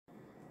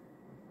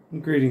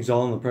Greetings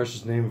all in the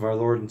precious name of our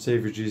Lord and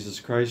Savior Jesus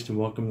Christ, and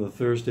welcome to the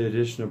Thursday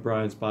edition of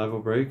Brian's Bible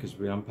Break as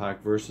we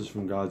unpack verses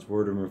from God's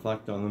Word and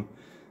reflect on them.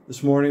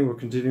 This morning we're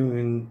continuing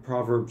in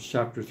Proverbs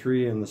chapter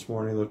 3, and this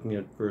morning looking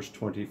at verse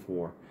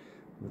 24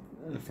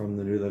 from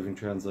the New Living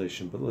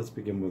Translation. But let's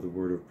begin with a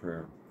word of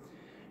prayer.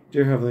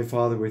 Dear Heavenly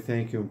Father, we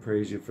thank you and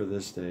praise you for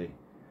this day.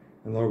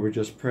 And Lord, we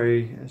just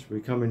pray as we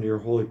come into your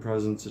holy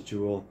presence that you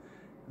will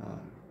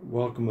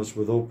welcome us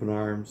with open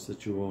arms,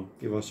 that you will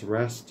give us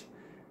rest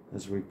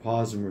as we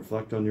pause and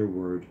reflect on your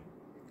word.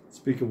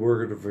 Speak a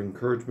word of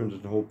encouragement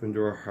and hope into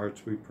our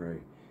hearts, we pray.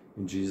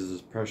 In Jesus'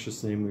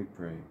 precious name we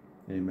pray.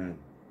 Amen.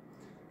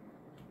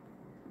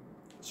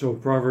 So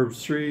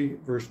Proverbs 3,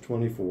 verse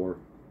 24.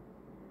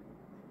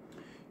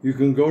 You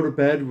can go to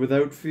bed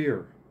without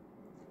fear.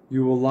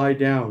 You will lie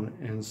down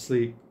and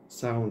sleep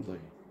soundly.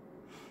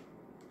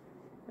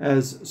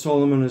 As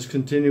Solomon is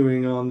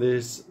continuing on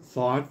this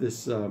thought,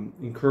 this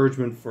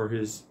encouragement for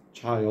his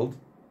child,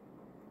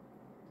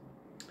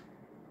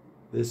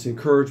 this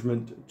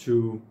encouragement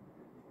to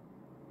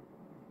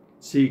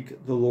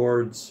seek the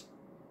Lord's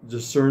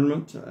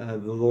discernment, the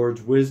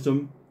Lord's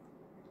wisdom,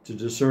 to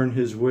discern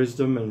his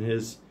wisdom and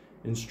his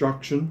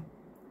instruction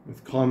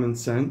with common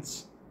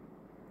sense.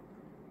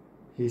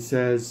 He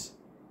says,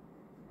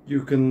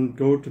 you can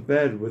go to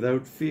bed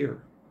without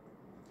fear.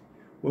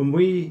 When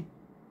we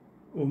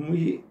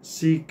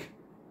seek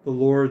the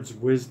Lord's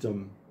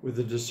wisdom with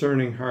a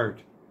discerning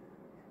heart,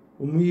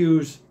 when we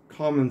use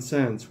common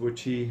sense,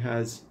 which he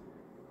has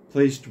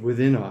placed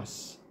within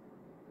us,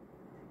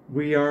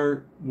 we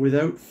are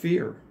without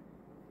fear.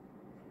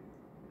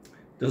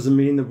 Doesn't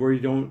mean that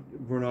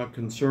we're not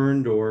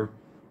concerned or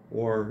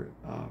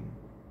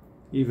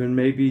even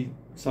maybe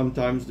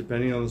sometimes,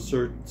 depending on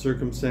the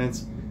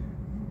circumstance,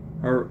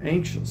 are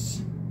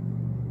anxious.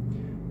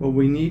 But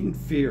we needn't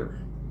fear,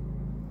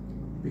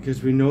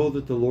 because we know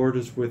that the Lord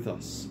is with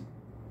us.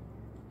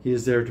 He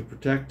is there to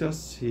protect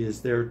us. He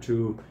is there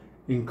to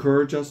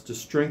encourage us, to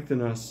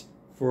strengthen us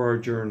for our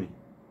journey.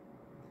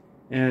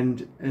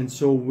 And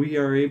so we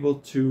are able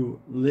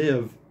to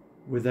live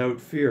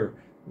without fear.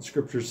 The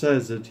scripture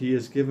says that he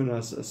has given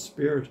us a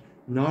spirit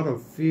not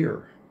of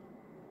fear.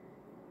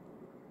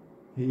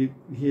 He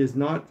has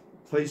not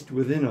placed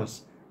within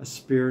us a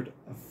spirit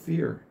of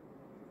fear,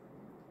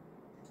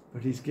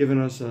 but he's given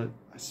us a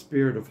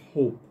spirit of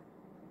hope,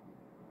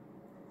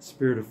 a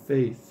spirit of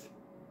faith,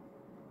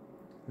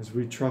 as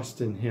we trust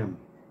in him.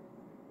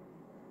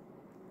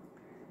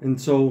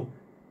 And so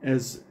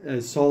as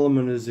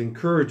Solomon is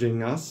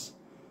encouraging us,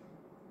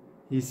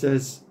 he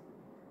says,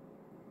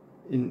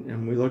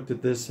 and we looked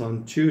at this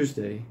on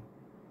Tuesday,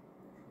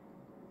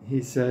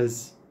 he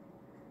says,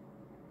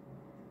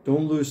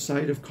 don't lose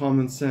sight of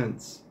common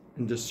sense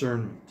and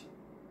discernment.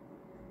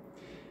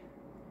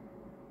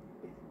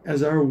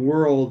 As our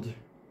world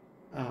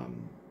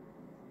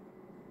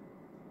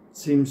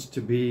seems to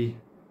be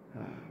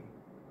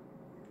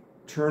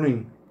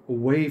turning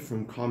away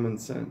from common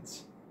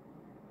sense,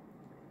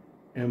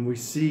 and we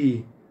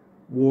see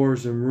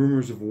wars and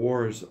rumors of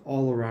wars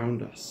all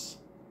around us,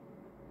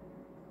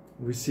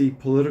 we see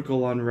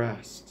political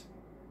unrest,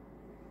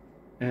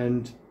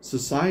 and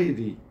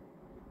society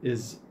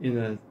is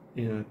in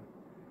a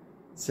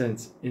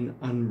sense in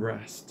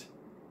unrest,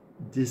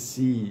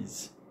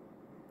 disease.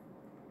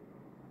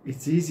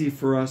 It's easy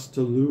for us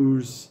to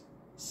lose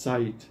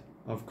sight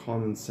of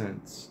common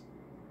sense.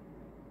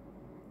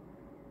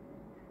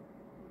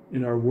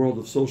 In our world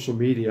of social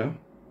media,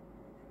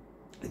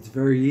 it's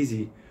very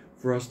easy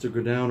for us to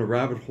go down a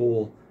rabbit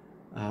hole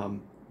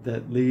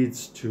that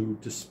leads to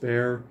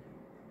despair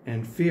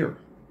and fear.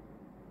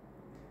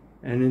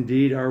 And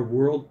indeed, our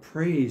world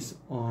preys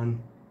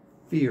on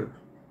fear.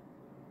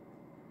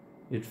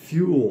 It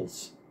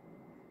fuels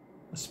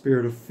a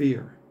spirit of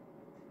fear.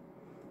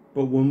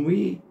 But when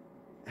we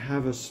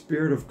have a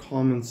spirit of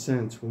common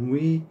sense, when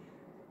we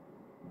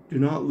do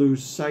not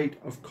lose sight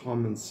of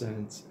common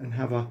sense and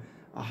have a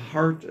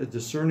heart, a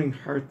discerning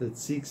heart that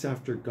seeks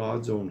after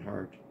God's own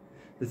heart,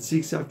 that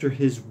seeks after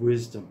his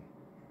wisdom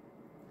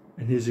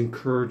and his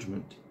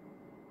encouragement,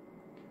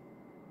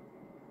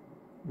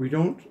 we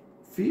don't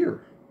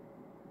fear.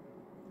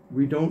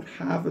 We don't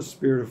have a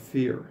spirit of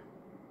fear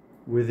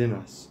within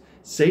us.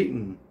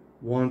 Satan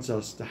wants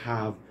us to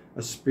have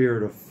a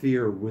spirit of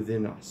fear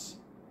within us.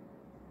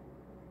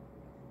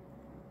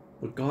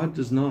 But God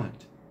does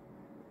not.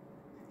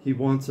 He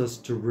wants us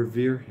to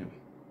revere him,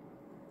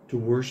 to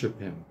worship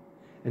him,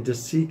 and to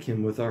seek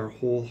him with our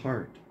whole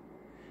heart.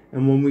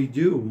 And when we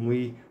do,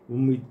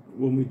 when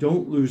we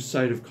don't lose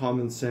sight of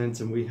common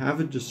sense and we have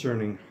a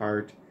discerning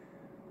heart,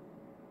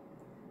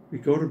 we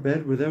go to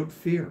bed without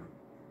fear.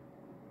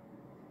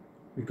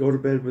 We go to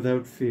bed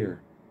without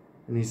fear.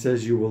 And he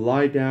says, you will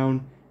lie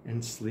down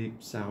and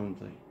sleep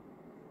soundly.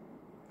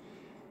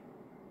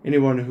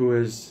 Anyone who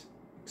has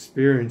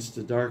experienced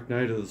a dark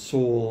night of the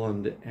soul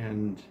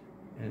and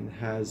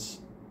has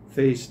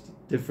faced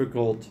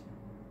difficult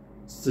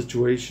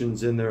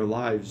situations in their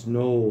lives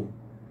know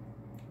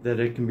that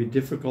it can be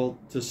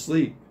difficult to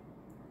sleep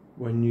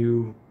when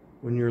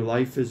your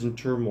life is in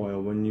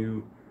turmoil, when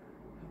you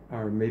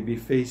are maybe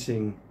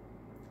facing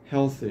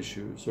health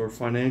issues or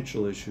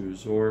financial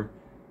issues or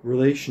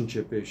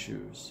relationship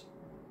issues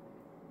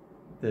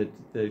that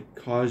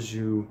cause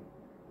you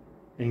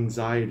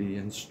anxiety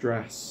and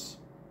stress.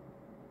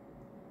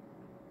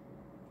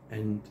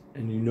 And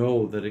you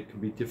know that it can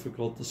be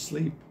difficult to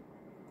sleep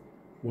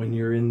when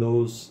you're in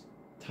those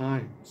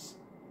times.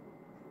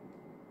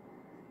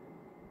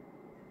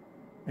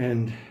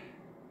 And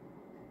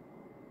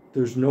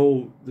there's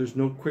no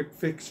quick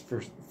fix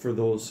for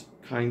those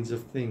kinds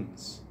of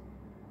things.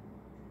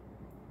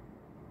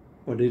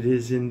 But it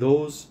is in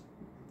those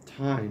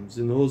times,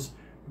 in those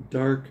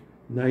dark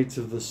nights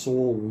of the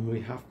soul, when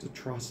we have to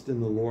trust in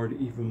the Lord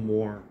even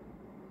more.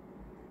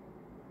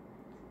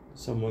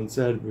 Someone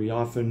said we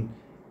often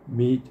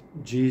meet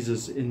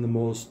Jesus in the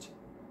most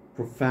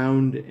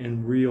profound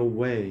and real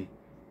way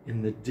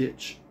in the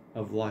ditch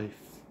of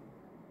life.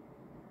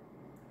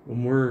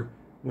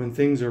 When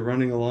things are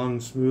running along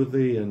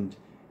smoothly and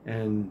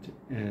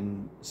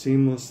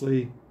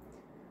seamlessly,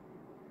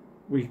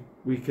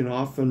 we can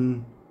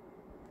often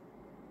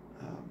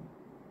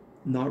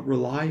not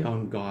rely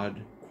on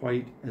God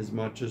quite as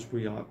much as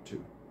we ought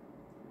to.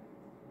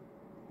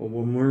 But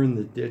when we're in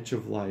the ditch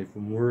of life,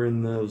 when we're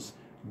in those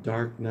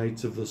dark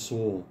nights of the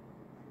soul,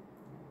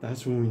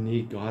 that's when we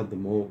need God the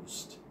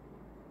most.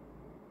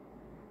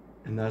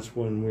 And that's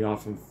when we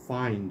often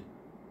find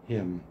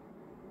Him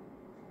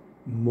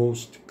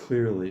most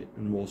clearly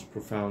and most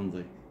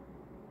profoundly.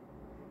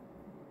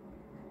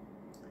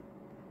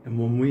 And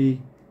when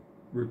we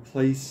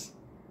replace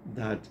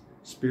that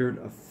spirit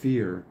of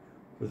fear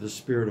with a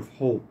spirit of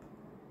hope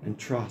and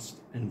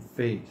trust and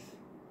faith,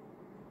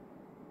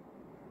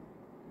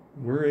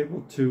 we're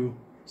able to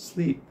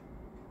sleep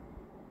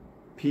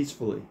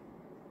peacefully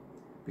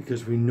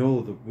because we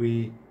know that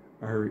we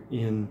are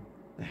in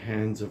the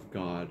hands of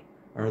God.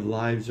 Our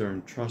lives are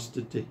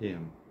entrusted to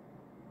Him.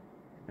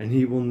 And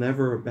He will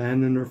never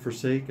abandon or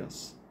forsake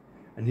us.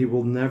 And He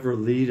will never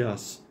lead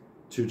us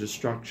to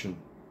destruction.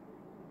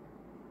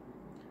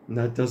 And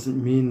that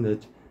doesn't mean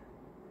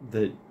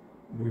that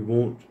we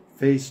won't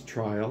face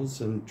trials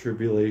and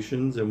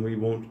tribulations and we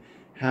won't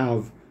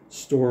have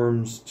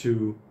storms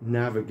to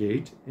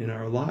navigate in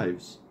our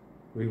lives.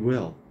 We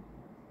will.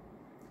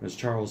 As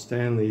Charles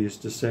Stanley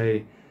used to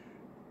say,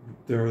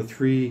 there are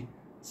 3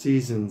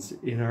 seasons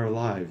in our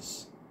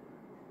lives.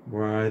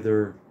 We're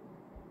either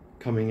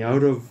coming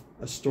out of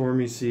a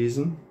stormy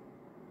season,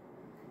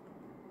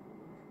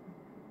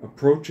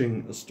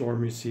 approaching a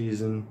stormy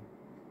season,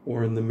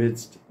 or in the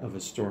midst of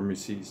a stormy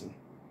season.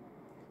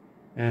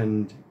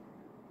 And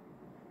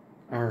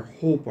our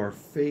hope, our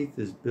faith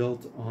is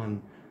built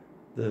on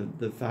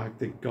the fact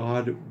that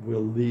God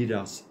will lead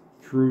us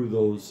through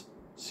those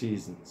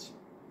seasons.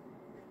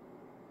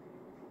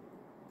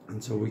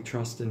 And so we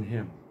trust in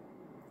Him.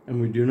 And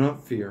we do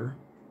not fear,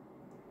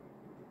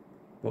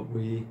 but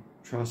we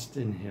trust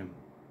in Him.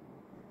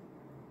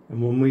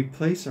 And when we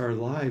place our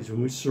lives,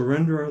 when we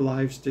surrender our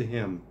lives to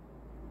Him,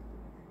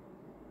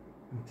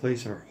 and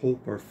place our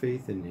hope, our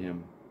faith in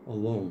Him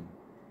alone,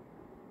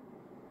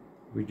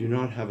 we do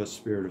not have a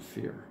spirit of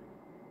fear,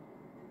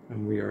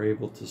 and we are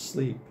able to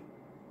sleep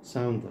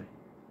soundly.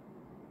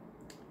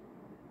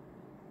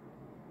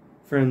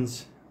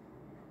 Friends,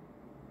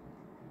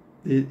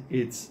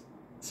 it's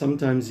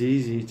sometimes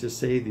easy to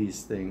say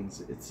these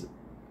things. It's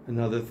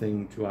another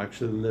thing to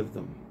actually live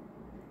them.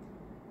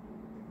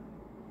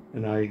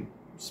 And I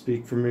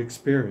speak from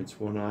experience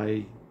when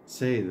I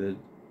say that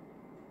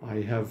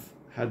I have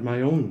had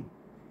my own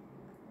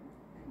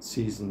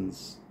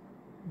seasons,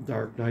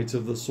 dark nights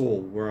of the soul,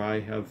 where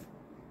I have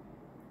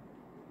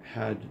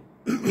had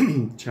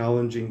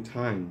challenging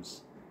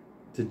times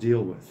to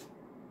deal with.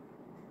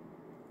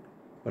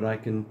 But I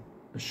can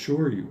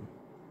assure you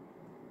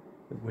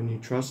that when you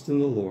trust in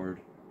the Lord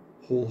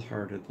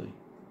wholeheartedly,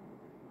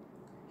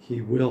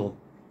 He will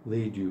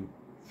lead you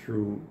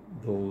through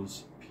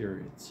those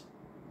periods.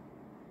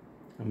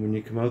 And when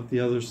you come out the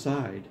other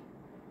side,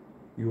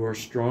 you are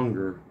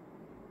stronger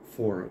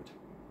for it.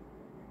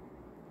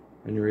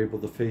 And you're able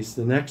to face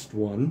the next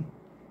one,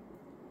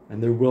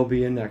 and there will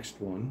be a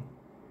next one.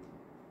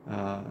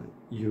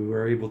 You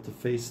are able to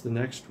face the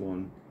next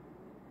one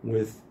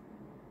with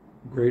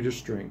greater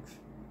strength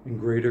and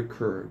greater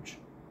courage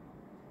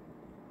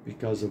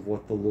because of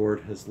what the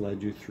Lord has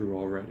led you through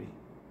already.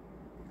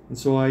 And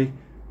so I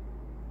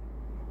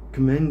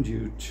commend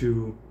you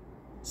to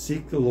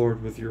seek the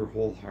Lord with your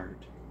whole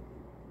heart.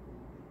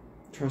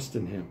 Trust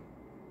in Him,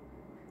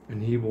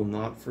 and He will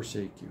not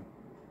forsake you.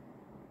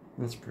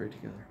 Let's pray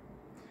together.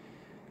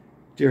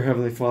 Dear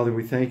Heavenly Father,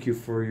 we thank You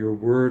for Your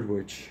word,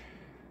 which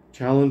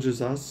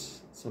challenges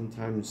us,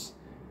 sometimes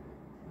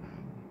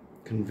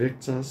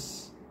convicts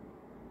us.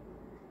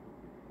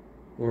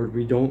 Lord,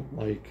 we don't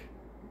like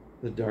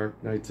the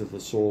dark nights of the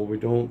soul. We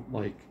don't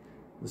like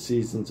the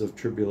seasons of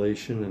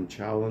tribulation and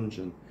challenge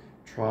and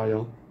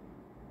trial.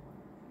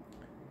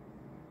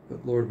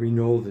 But Lord, we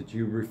know that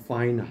You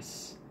refine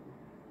us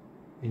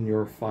in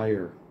Your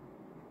fire,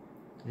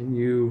 and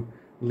You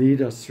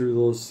lead us through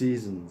those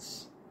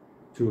seasons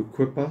to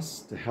equip us,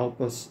 to help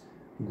us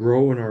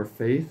grow in our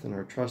faith and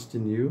our trust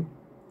in you,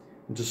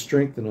 and to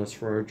strengthen us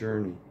for our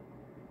journey.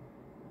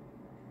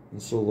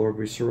 And so, Lord,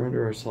 we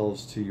surrender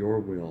ourselves to your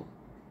will,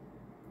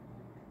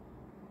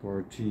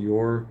 Lord, to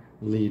your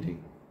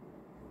leading,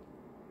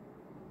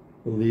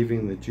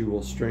 believing that you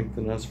will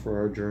strengthen us for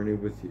our journey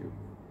with you.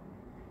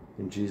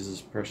 In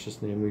Jesus'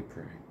 precious name we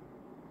pray.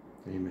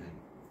 Amen.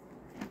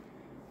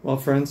 Well,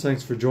 friends,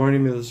 thanks for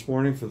joining me this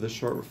morning for this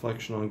short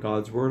reflection on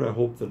God's Word. I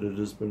hope that it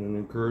has been an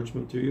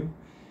encouragement to you.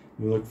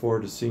 We look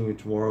forward to seeing you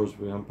tomorrow as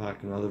we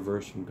unpack another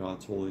verse from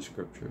God's Holy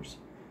Scriptures.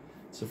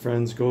 So,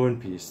 friends, go in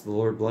peace. The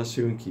Lord bless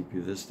you and keep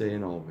you this day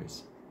and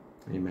always.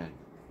 Amen.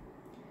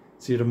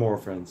 See you tomorrow,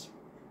 friends.